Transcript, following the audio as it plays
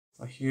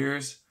Well,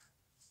 here's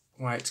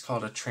why it's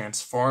called a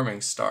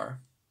transforming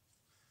star.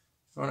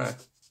 You want to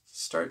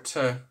start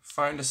to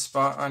find a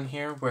spot on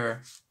here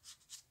where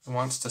it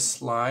wants to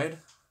slide.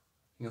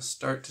 You'll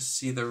start to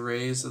see the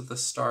rays of the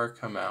star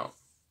come out.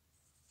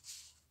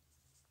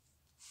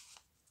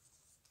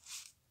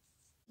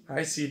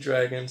 Hi, Sea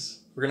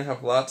Dragons. We're going to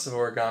have lots of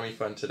origami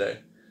fun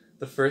today.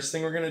 The first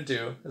thing we're going to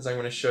do is I'm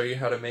going to show you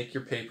how to make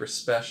your paper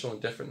special and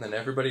different than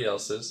everybody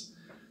else's.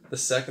 The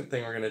second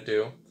thing we're going to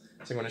do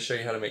is I'm going to show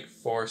you how to make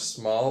 4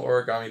 small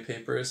origami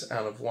papers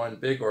out of 1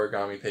 big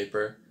origami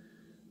paper.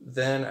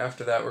 Then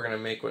after that we're going to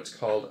make what's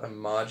called a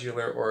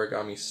modular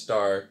origami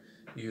star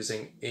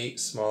using 8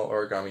 small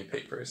origami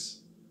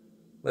papers.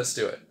 Let's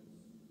do it.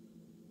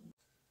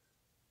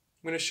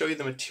 I'm going to show you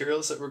the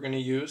materials that we're going to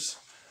use.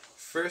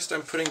 First,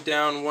 I'm putting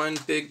down 1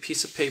 big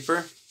piece of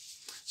paper.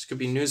 This could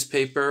be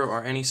newspaper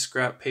or any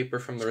scrap paper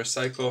from the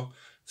recycle.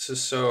 This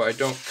is so I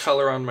don't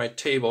color on my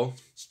table.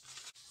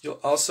 You'll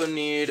also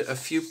need a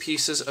few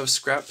pieces of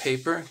scrap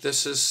paper.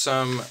 This is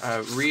some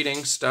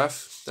reading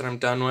stuff that I'm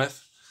done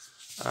with.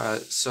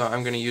 So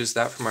I'm going to use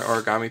that for my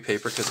origami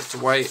paper because it's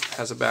white,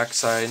 has a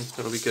backside,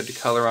 it'll be good to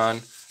color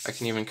on. I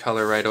can even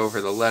color right over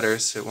the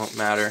letters, it won't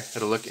matter.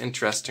 It'll look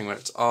interesting when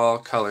it's all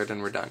colored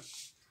and we're done.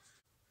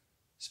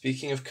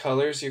 Speaking of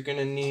colors, you're going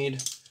to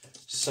need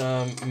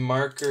some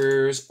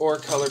markers or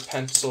color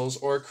pencils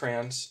or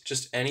crayons,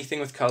 just anything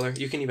with color.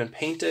 You can even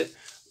paint it,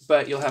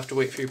 but you'll have to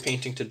wait for your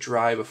painting to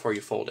dry before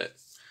you fold it.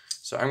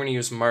 So I'm going to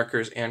use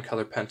markers and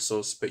color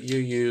pencils, but you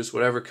use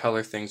whatever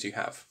color things you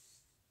have.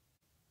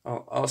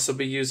 I'll also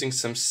be using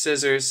some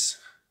scissors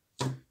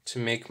to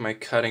make my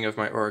cutting of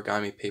my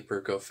origami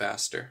paper go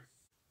faster.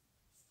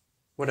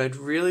 What I'd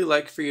really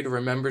like for you to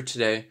remember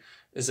today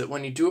is that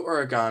when you do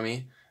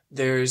origami,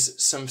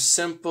 there's some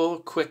simple,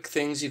 quick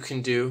things you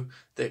can do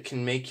that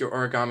can make your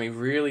origami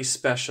really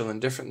special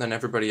and different than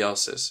everybody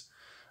else's.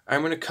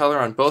 I'm going to color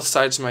on both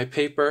sides of my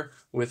paper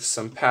with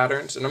some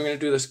patterns, and I'm going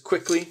to do this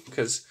quickly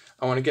because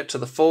I want to get to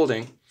the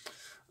folding.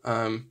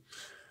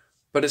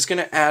 But it's going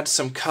to add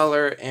some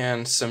color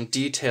and some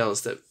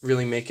details that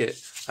really make it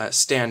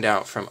stand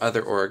out from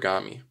other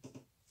origami.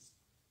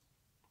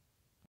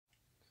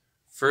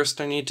 First,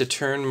 I need to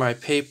turn my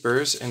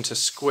papers into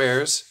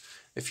squares.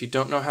 If you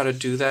don't know how to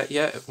do that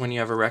yet, when you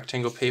have a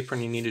rectangle paper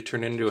and you need to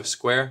turn it into a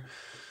square,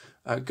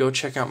 go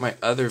check out my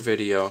other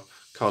video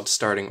called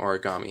Starting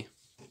Origami.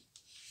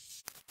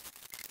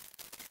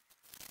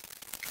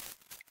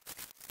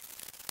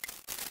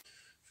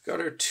 We've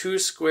got our 2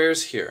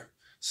 squares here.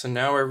 So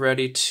now we're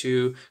ready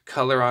to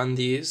color on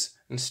these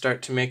and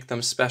start to make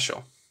them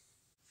special.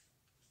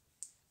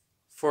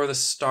 For the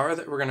star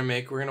that we're going to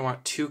make, we're going to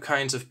want 2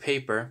 kinds of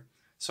paper.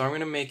 So I'm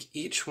going to make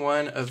each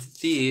one of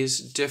these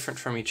different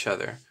from each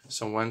other.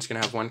 So one's going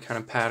to have one kind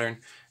of pattern,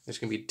 there's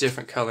going to be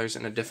different colors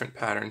and a different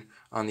pattern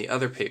on the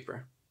other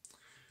paper.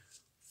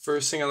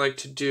 First thing I like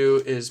to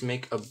do is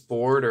make a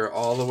border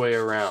all the way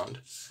around.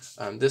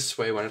 This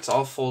way, when it's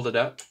all folded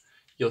up,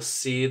 you'll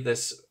see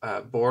this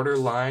border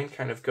line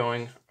kind of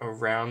going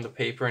around the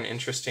paper in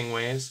interesting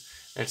ways.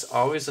 And it's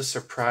always a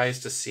surprise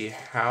to see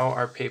how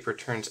our paper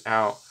turns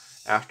out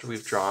after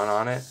we've drawn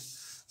on it.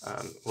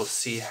 We'll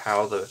see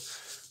how the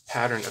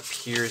pattern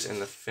appears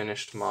in the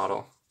finished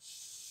model.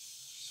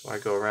 So I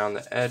go around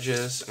the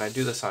edges, and I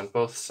do this on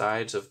both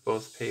sides of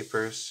both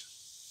papers.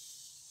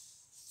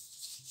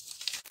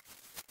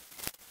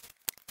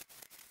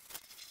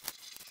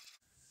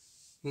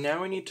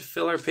 Now we need to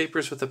fill our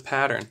papers with a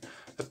pattern.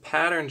 A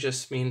pattern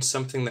just means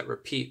something that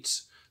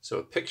repeats. So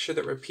a picture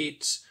that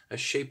repeats, a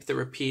shape that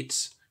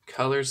repeats,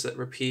 colors that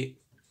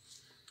repeat.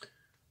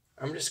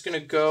 I'm just going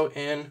to go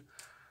in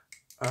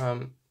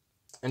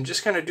and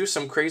just kind of do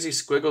some crazy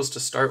squiggles to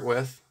start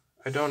with.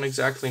 I don't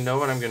exactly know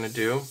what I'm going to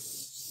do.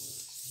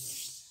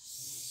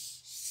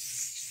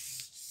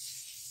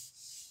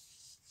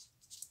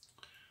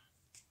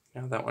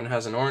 Now that one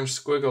has an orange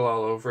squiggle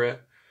all over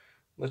it.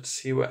 Let's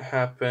see what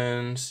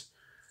happens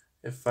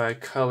if I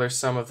color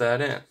some of that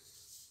in.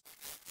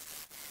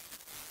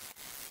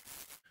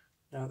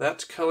 Now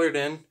that's colored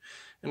in,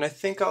 and I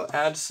think I'll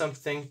add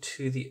something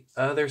to the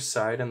other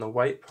side and the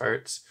white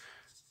parts.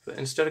 But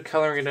instead of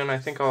coloring it in, I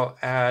think I'll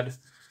add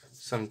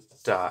some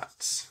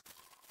dots.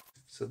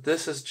 So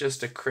this is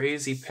just a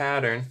crazy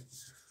pattern,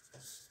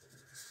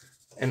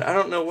 and I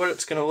don't know what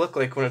it's going to look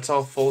like when it's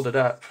all folded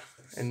up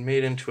and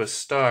made into a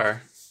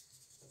star.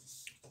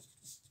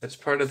 It's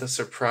part of the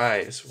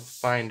surprise. We'll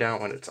find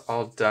out when it's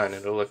all done.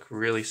 It'll look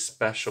really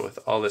special with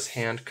all this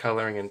hand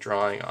coloring and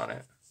drawing on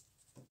it.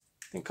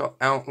 I think I'll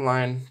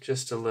outline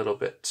just a little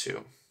bit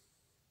too.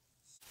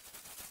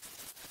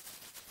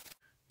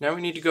 Now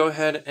we need to go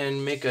ahead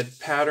and make a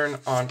pattern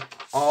on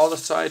all the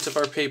sides of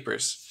our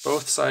papers,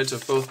 both sides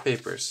of both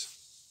papers.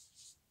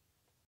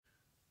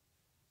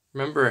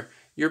 Remember,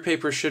 your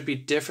paper should be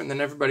different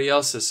than everybody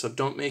else's, so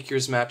don't make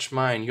yours match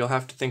mine. You'll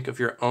have to think of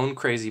your own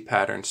crazy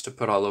patterns to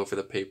put all over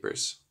the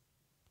papers.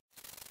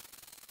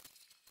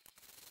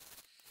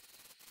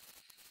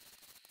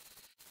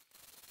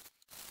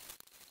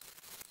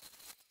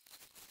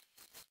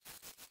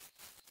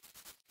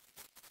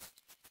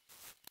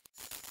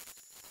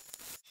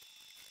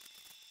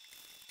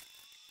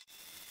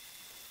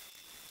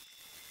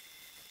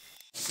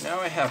 Now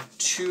I have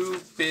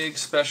two big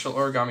special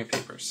origami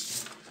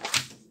papers.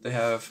 They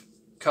have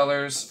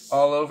colors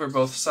all over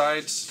both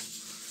sides.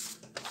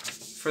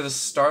 For the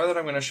star that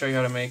I'm going to show you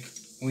how to make,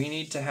 we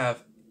need to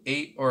have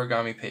 8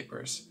 origami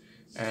papers.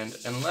 And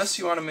unless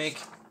you want to make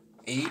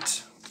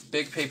 8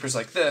 big papers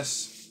like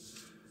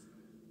this,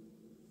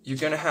 you're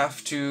going to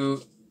have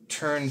to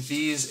turn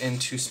these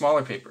into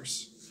smaller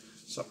papers.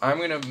 So I'm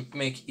going to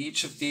make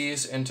each of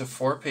these into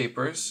 4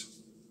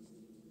 papers,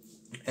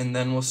 and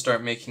then we'll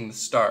start making the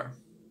star.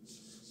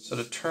 So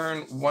to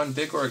turn one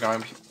big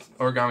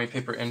origami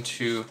paper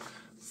into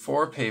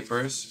 4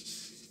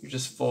 papers, you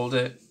just fold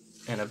it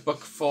in a book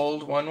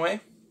fold one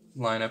way,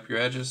 line up your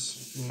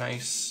edges,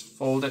 nice,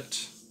 fold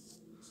it,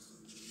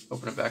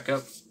 open it back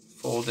up,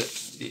 fold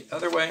it the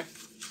other way.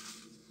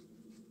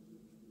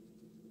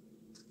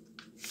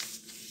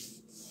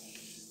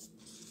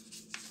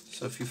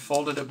 So if you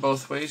folded it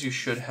both ways, you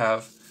should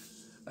have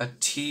a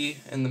T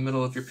in the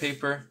middle of your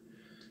paper,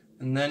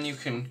 and then you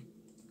can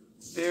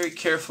very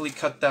carefully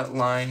cut that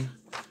line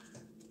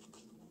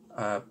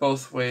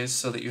both ways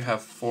so that you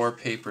have 4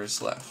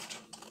 papers left.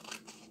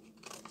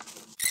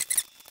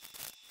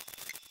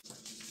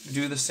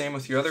 Do the same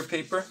with your other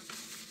paper.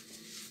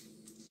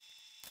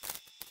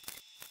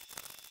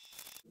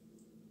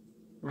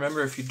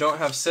 Remember, if you don't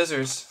have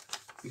scissors,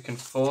 you can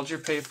fold your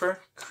paper,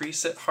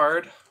 crease it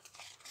hard,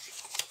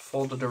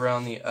 fold it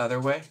around the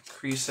other way,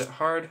 crease it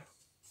hard,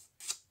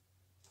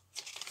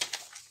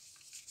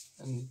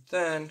 and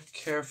then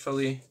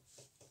carefully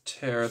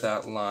tear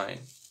that line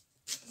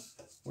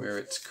where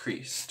it's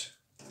creased.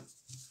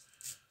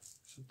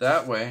 So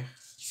that way,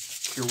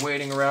 if you're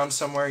waiting around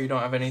somewhere, you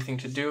don't have anything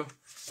to do,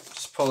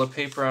 just pull a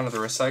paper out of the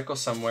recycle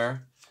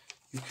somewhere.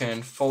 You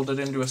can fold it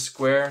into a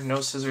square,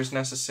 no scissors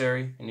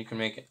necessary, and you can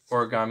make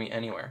origami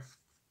anywhere.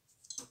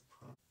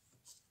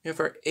 We have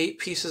our 8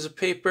 pieces of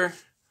paper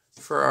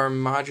for our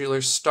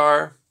modular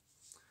star.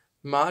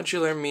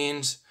 Modular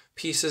means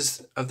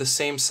pieces of the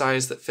same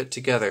size that fit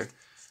together.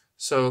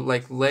 So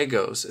like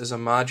Legos is a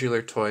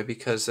modular toy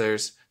because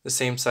there's the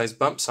same size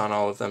bumps on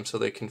all of them so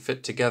they can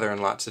fit together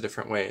in lots of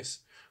different ways.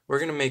 We're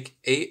going to make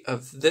 8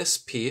 of this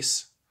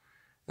piece,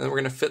 and then we're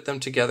going to fit them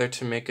together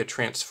to make a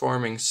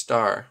transforming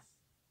star.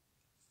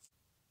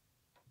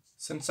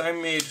 Since I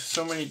made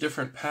so many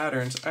different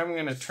patterns, I'm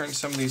going to turn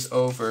some of these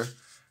over,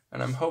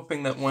 and I'm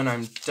hoping that when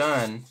I'm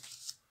done,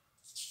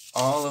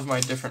 all of my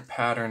different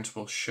patterns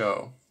will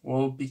show.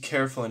 We'll be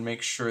careful and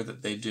make sure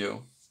that they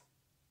do.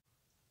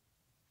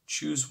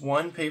 Choose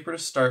one paper to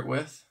start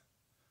with.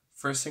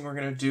 First thing we're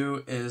going to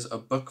do is a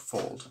book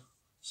fold.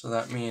 So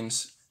that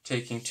means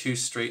taking 2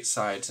 straight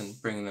sides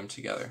and bringing them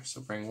together.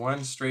 So bring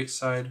one straight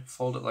side,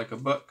 fold it like a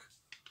book,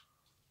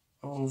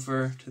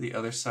 over to the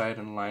other side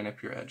and line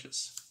up your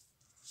edges.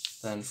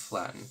 Then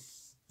flatten.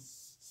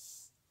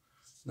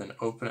 Then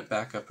open it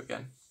back up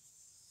again.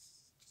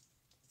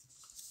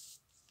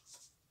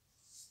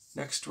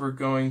 Next we're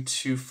going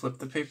to flip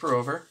the paper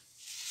over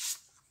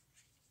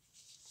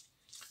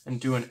and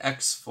do an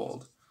X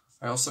fold.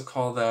 I also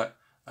call that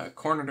a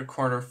corner to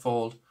corner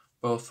fold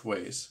both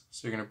ways.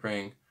 So you're going to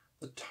bring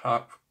the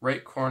top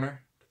right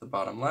corner to the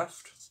bottom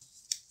left.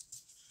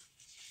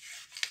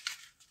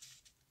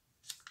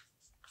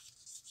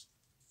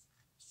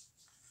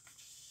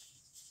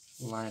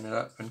 Line it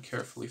up and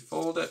carefully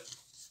fold it.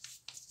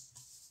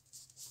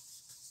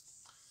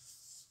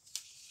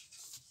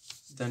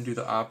 Then do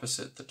the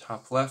opposite, the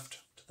top left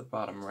to the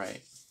bottom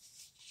right.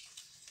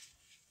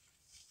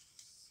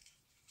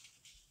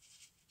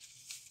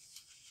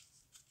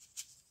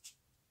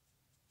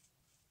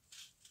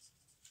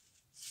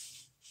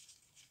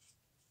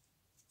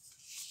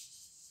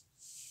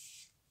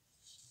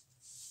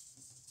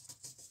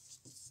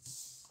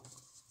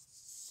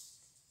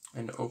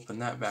 And open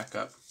that back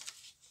up.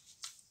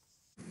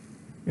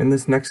 In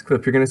this next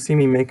clip, you're going to see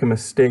me make a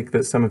mistake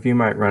that some of you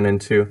might run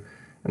into,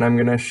 and I'm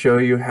going to show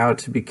you how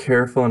to be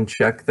careful and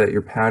check that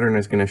your pattern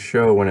is going to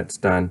show when it's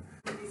done.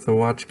 So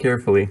watch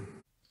carefully.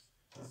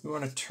 We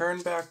want to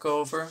turn back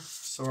over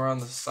so we're on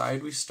the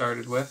side we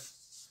started with.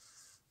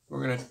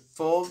 We're going to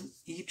fold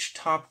each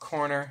top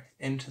corner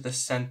into the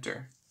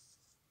center.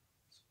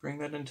 So bring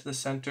that into the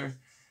center,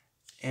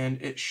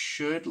 and it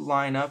should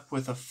line up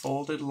with a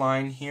folded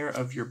line here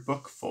of your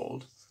book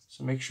fold.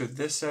 So make sure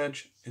this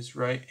edge is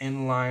right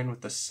in line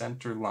with the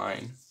center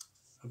line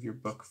of your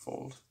book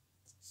fold.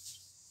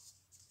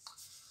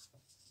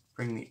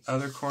 Bring the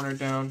other corner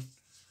down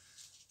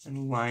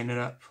and line it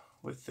up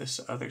with this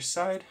other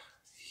side.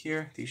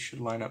 Here, these should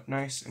line up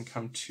nice and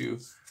come to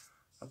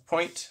a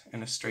point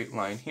in a straight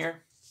line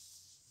here.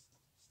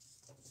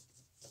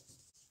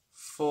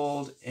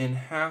 Fold in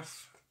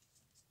half.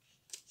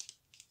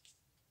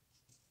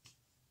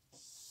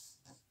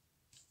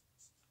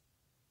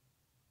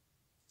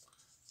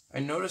 I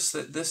notice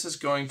that this is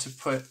going to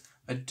put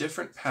a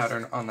different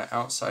pattern on the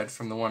outside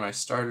from the one I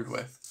started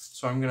with.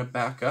 So I'm going to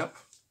back up,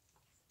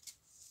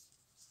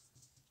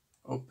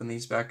 open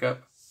these back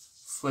up,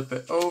 flip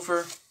it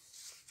over,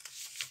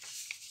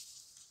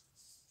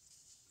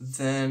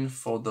 then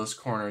fold those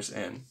corners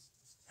in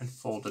and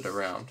fold it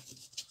around.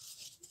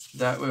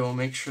 That way we'll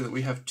make sure that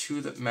we have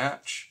two that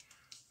match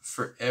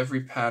for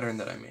every pattern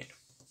that I made.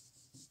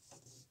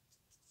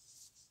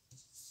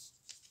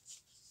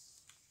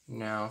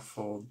 Now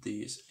fold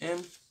these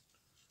in.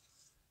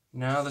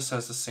 Now this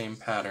has the same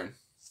pattern.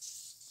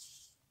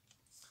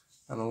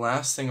 Now the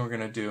last thing we're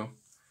going to do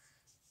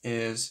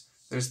is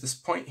there's this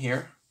point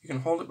here. You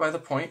can hold it by the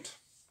point.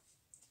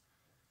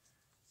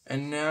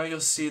 And now you'll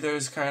see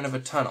there's kind of a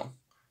tunnel.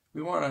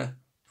 We want to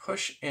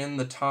push in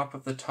the top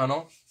of the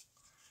tunnel,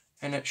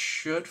 and it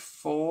should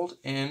fold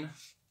in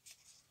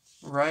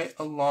right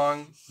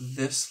along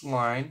this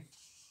line.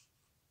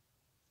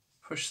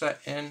 Push that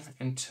in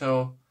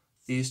until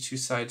these two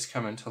sides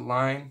come into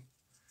line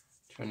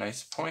to a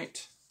nice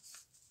point,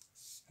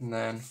 and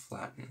then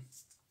flatten.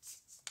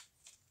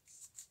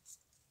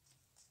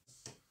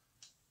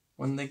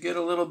 When they get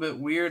a little bit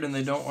weird and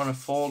they don't want to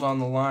fold on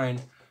the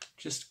line,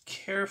 just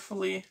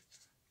carefully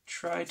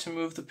try to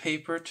move the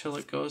paper till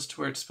it goes to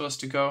where it's supposed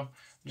to go.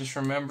 Just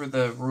remember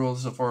the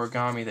rules of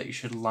origami that you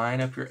should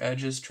line up your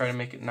edges, try to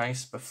make it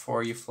nice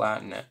before you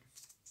flatten it.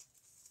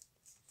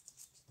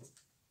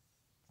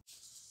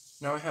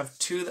 Now I have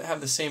two that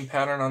have the same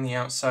pattern on the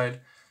outside.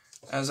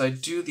 As I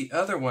do the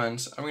other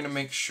ones, I'm going to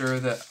make sure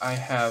that I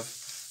have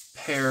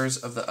pairs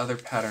of the other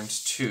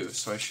patterns too.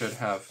 So I should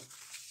have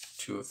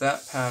two of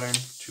that pattern,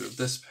 two of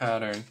this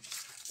pattern,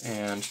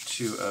 and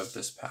two of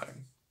this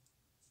pattern.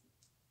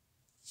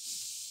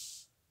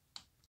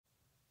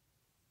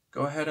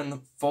 Go ahead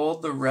and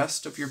fold the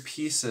rest of your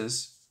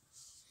pieces,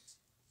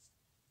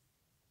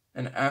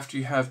 and after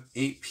you have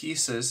 8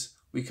 pieces,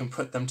 we can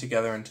put them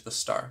together into the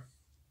star.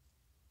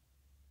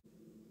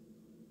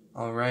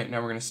 Alright, now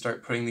we're going to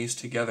start putting these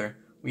together.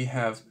 We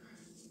have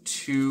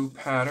 2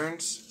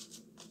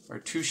 patterns, or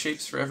 2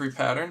 shapes for every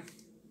pattern.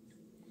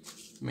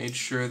 Made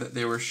sure that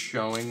they were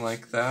showing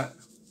like that.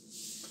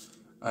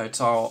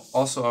 It's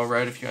also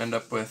alright if you end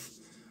up with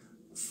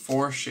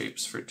 4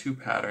 shapes for 2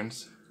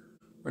 patterns.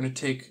 We're going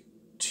to take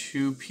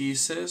 2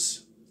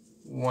 pieces,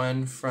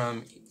 one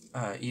from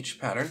each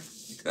pattern,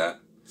 like that.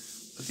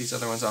 Put these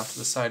other ones off to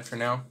the side for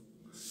now.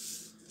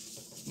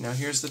 Now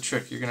here's the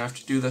trick. You're going to have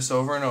to do this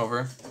over and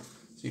over.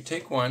 So you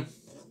take one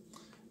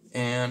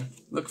and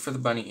look for the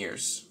bunny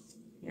ears.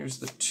 Here's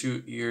the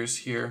 2 ears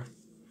here.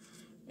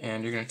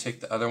 And you're going to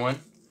take the other one.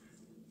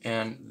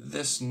 And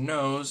this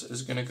nose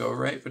is going to go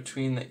right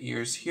between the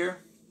ears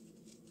here.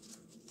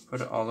 Put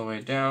it all the way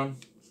down.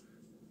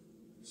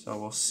 So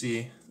we'll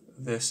see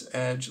this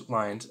edge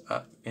lines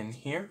up in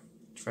here.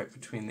 It's right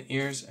between the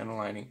ears and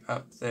lining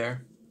up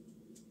there.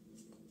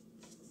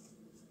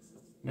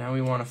 Now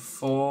we want to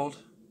fold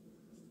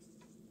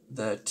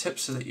the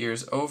tips of the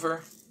ears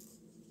over.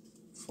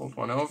 Fold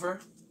one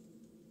over.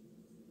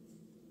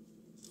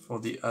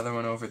 Fold the other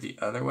one over the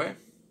other way.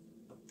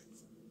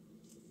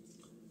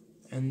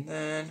 And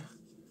then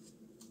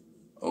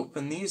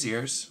open these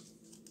ears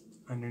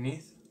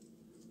underneath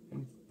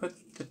and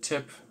put the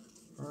tip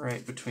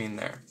right between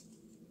there.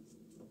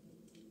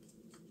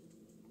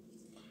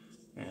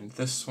 And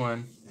this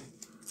one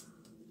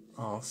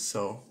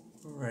also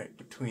right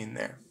between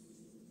there.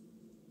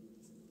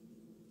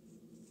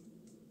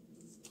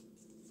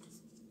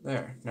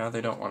 There, now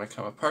they don't want to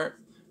come apart.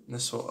 And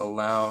this will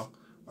allow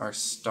our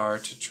star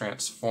to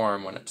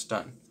transform when it's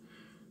done.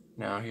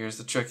 Now here's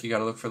the trick, you got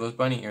to look for those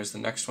bunny ears. The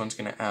next one's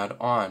going to add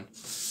on.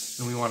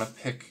 And we want to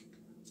pick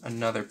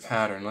another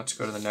pattern. Let's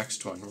go to the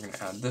next one. We're going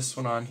to add this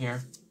one on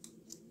here.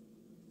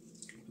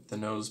 Put the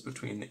nose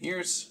between the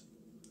ears.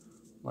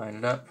 Line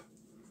it up.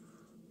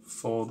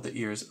 Fold the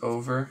ears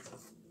over.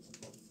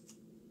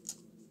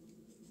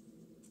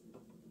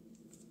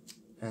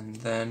 And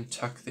then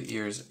tuck the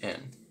ears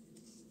in.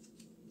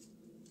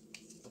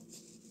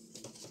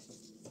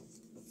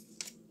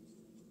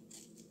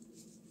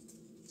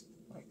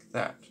 Like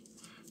that.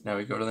 Now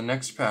we go to the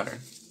next pattern.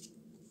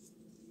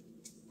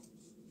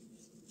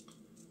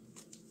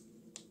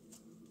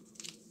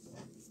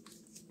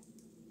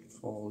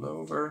 Fold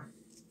over.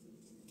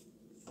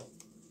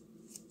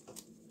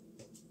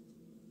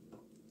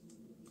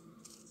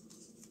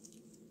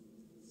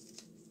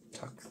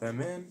 Tuck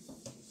them in.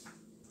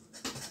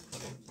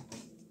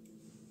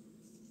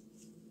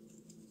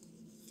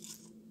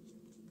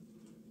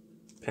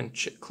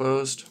 Pinch it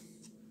closed.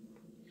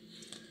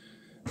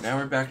 Now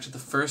we're back to the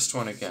first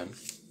one again.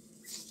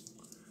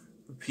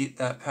 Repeat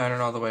that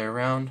pattern all the way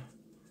around,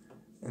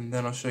 and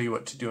then I'll show you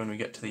what to do when we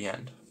get to the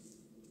end.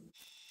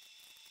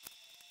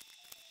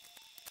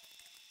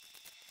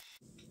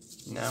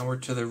 Now we're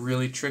to the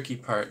really tricky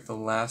part. The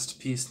last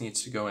piece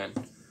needs to go in.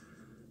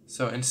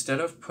 So instead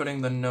of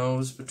putting the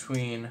nose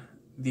between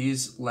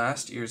these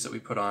last ears that we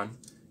put on,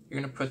 you're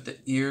going to put the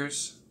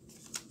ears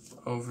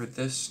over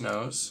this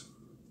nose.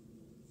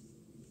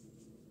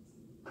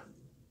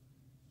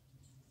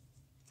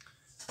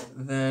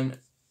 Then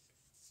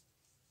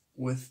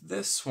with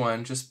this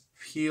one, just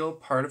peel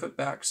part of it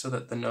back so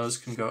that the nose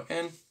can go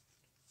in.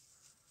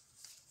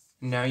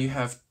 Now you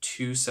have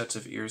 2 sets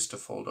of ears to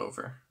fold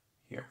over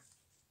here.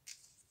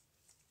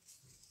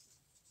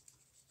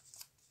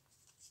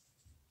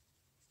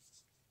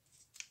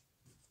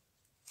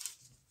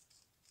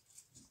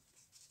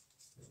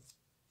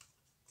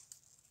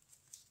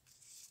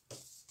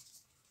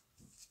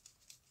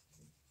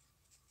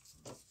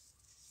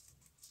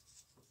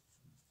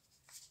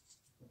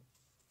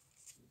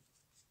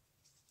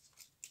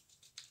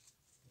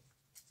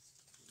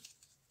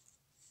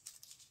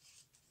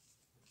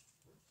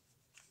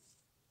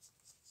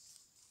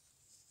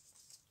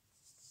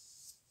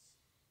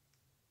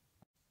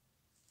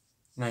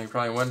 Now you're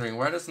probably wondering,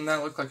 why doesn't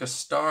that look like a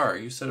star?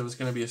 You said it was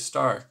going to be a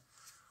star.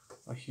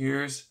 Well,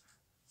 here's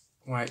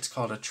why it's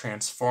called a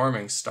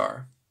transforming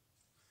star.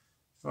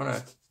 You want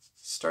to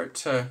start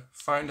to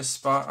find a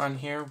spot on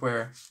here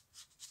where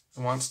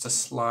it wants to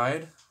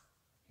slide.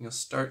 You'll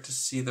start to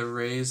see the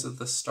rays of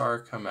the star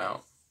come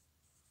out.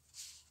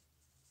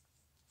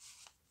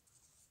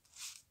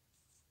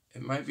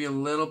 It might be a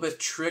little bit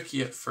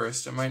tricky at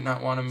first. It might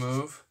not want to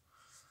move.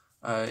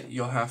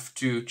 You'll have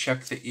to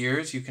check the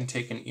ears. You can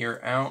take an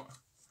ear out,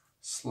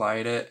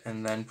 slide it,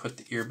 and then put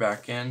the ear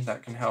back in.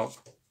 That can help.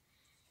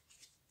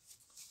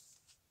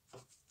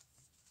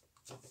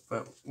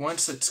 But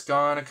once it's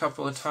gone a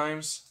couple of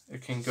times,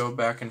 it can go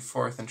back and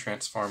forth and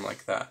transform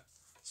like that.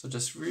 So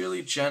just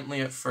really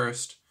gently at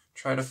first,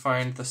 try to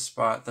find the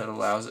spot that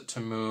allows it to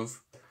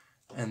move,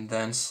 and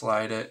then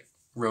slide it,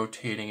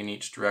 rotating in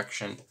each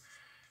direction.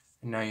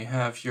 And now you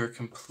have your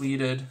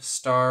completed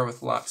star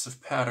with lots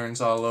of patterns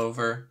all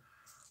over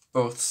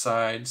both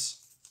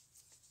sides.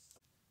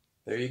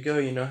 There you go.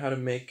 You know how to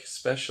make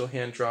special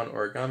hand-drawn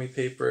origami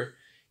paper.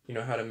 You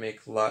know how to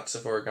make lots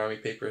of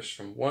origami papers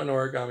from one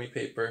origami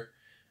paper.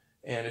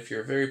 And if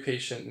you're very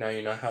patient, now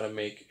you know how to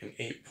make an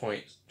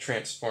 8-point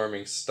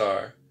transforming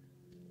star.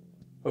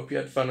 Hope you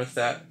had fun with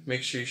that.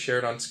 Make sure you share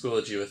it on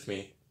Schoology with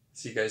me.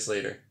 See you guys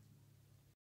later.